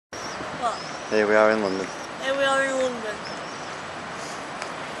What? Here we are in London. Here we are in London.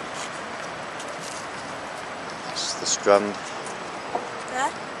 It's the Strand.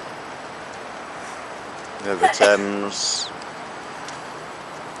 Yeah? River Thames.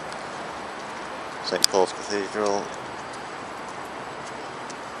 St Paul's Cathedral.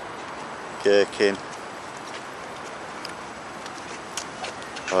 Gherkin.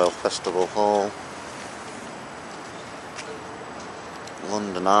 Royal Festival Hall.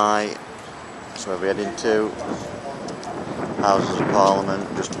 London Eye. That's where we're heading to. Houses of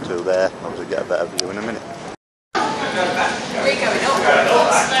Parliament, just to there. Hopefully get a better view in a minute. We're going up.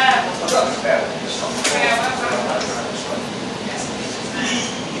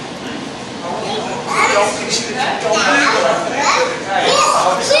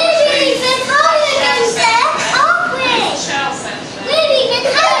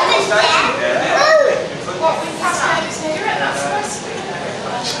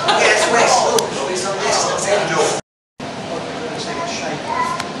 Yes, West. It's on this end of.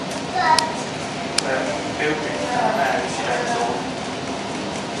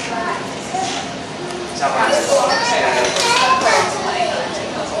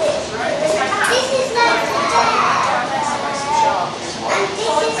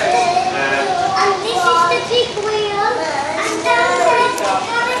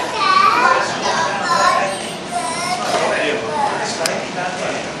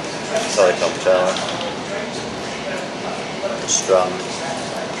 Telecom Tower. The Strand.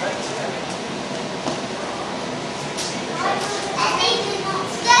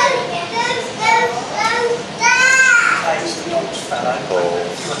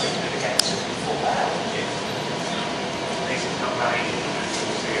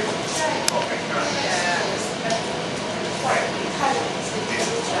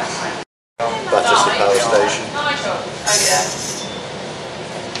 Battersea Power Station. Oh yeah.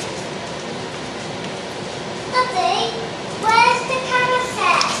 Where's the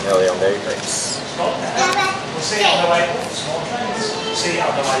carousel? Nearly on the apex. We'll see it on the way. Small trains. See it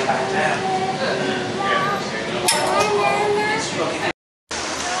on the way back down.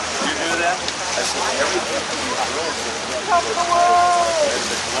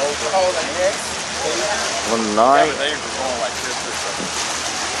 London Eye.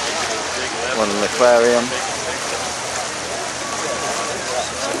 London Aquarium.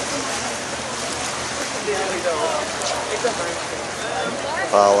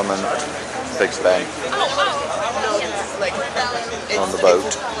 Parliament. Big Ben. On the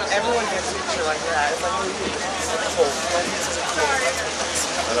boat. Everyone gets a picture like that. It's like cool.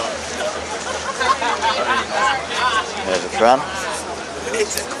 There's a Fran.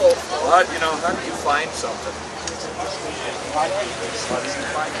 It's a cool. Well, you know, how do you find something? How do you find it?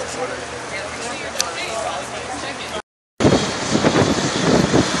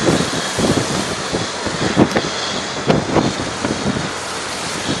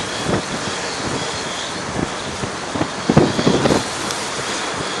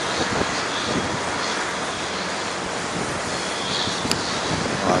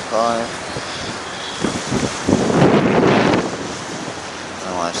 I5.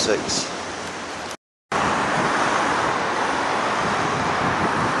 I6.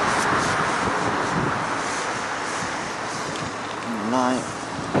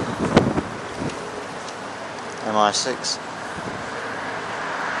 MI6.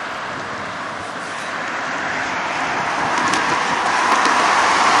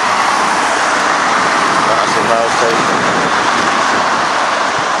 That's a rail station.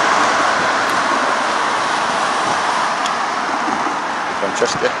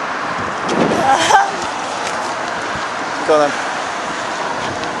 Francesca. Go on then.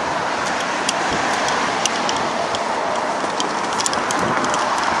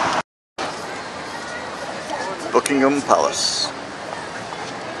 Buckingham Palace.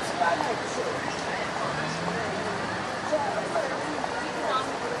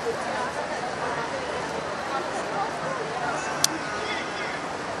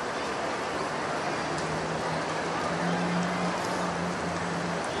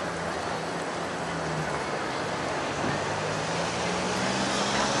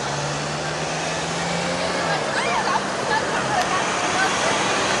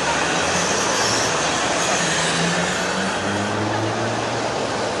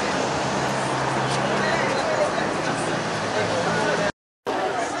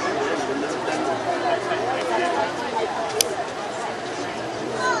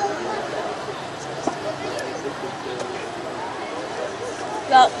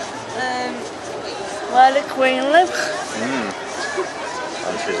 That's where the Queen lives.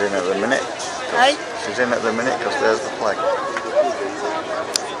 And she's in at the minute. Hey? She's in at the minute because there's the flag.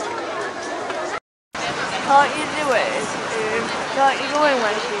 Can't you do it? Can't you go in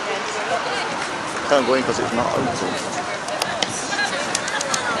when it's weekend? Can't go in because it's not open.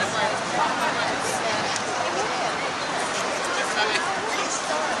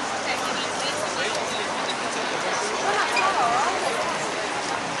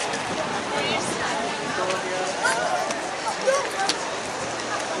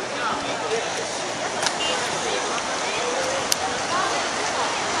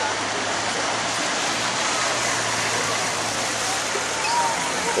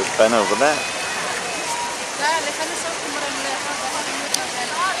 There's Ben over there.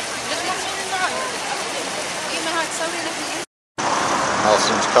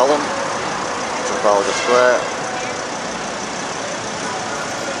 Nelson's Column, Trafalgar Square.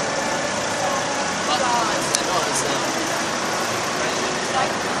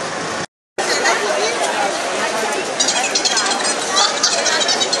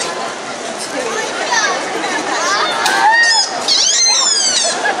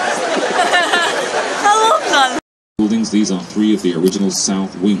 Buildings. These are three of the original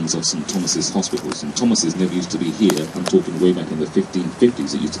south wings of St Thomas's Hospital. St Thomas's never used to be here. I'm talking way back in the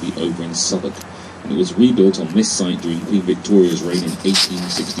 1550s. It used to be over in Southwark. And it was rebuilt on this site during Queen Victoria's reign in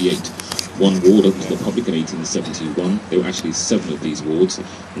 1868. One ward opened to the public in 1871. There were actually 7 of these wards,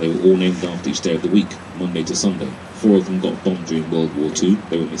 and they were all named after each day of the week, Monday to Sunday. 4 of them got bombed during World War II.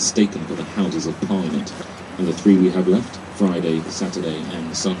 They were mistaken for the Houses of Parliament. And the 3 we have left, Friday, Saturday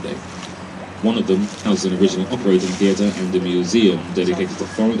and Sunday. One of them houses an original operating theatre and a museum dedicated to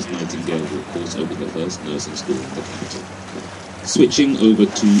Florence Nightingale, who of course opened the first nursing school in the capital. Switching over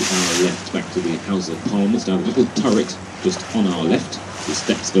to our left, back to the House of Parliament, down a little turret just on our left, with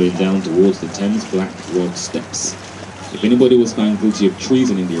steps going down towards the Thames, black rod steps. If anybody was found guilty of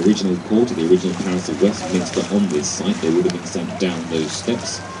treason in the original court of the original Palace of Westminster on this site, they would have been sent down those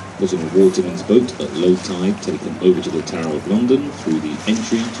steps, put in a waterman's boat at low tide, taken over to the Tower of London, through the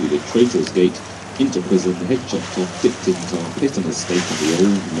entry to the Traitors' Gate, into prison, head chopped off, dipped in tar, pit on a stake on the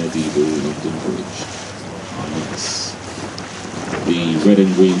old medieval London Bridge. Nice. The red and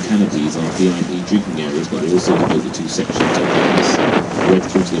green canopies are VIP drinking areas, but they also have over 2 sections of these. Red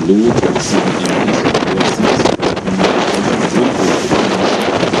through to the Lord, where the 7 MPs of the Westminster, and the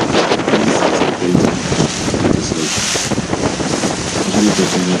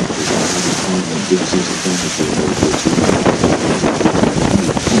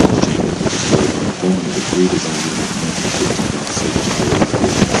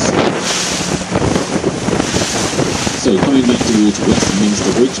So coming back towards Westminster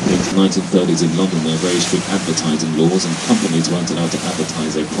Bridge, painted 1930s in London, there are very strict advertising laws and companies weren't allowed to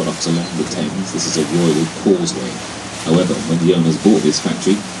advertise their products along the Thames. This is a royal causeway. However, when the owners bought this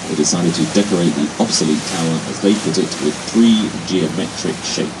factory, they decided to decorate the obsolete tower, as they put it, with 3 geometric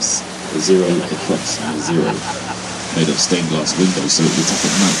shapes, a 0, a cross and a 0, made of stained glass windows so it lit up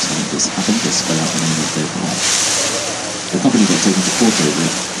at night, and if this happened, they spell out the name of their car. The company got taken to court over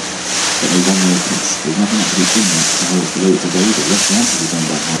it, but they won no case. There's nothing actually in that tower below it today. The restaurant was done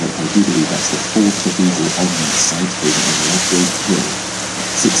by Harvard. I do believe that's the 4th cathedral on that site, over on the Lafroig Hill.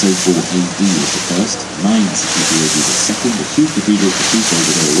 604 AD was the first, 963 AD the second. The 2 cathedrals were built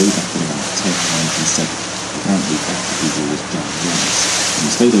over there way back in about 1097. Apparently that cathedral was ginormous. And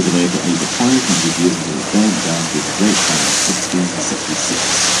it stayed over there for over 500 years until it burned down with a great fire in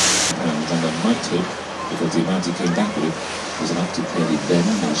 1666. And under knighthood, because the amount he came back with was enough to pay the then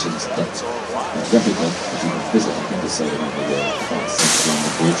nation's debt. A replica that you can visit, I think, is sold around the world, about central on the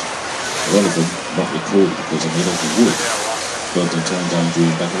bridge. A lot of them not recorded because they're made of wood. Built and torn down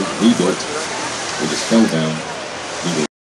during battle, rebuilt, they just fell down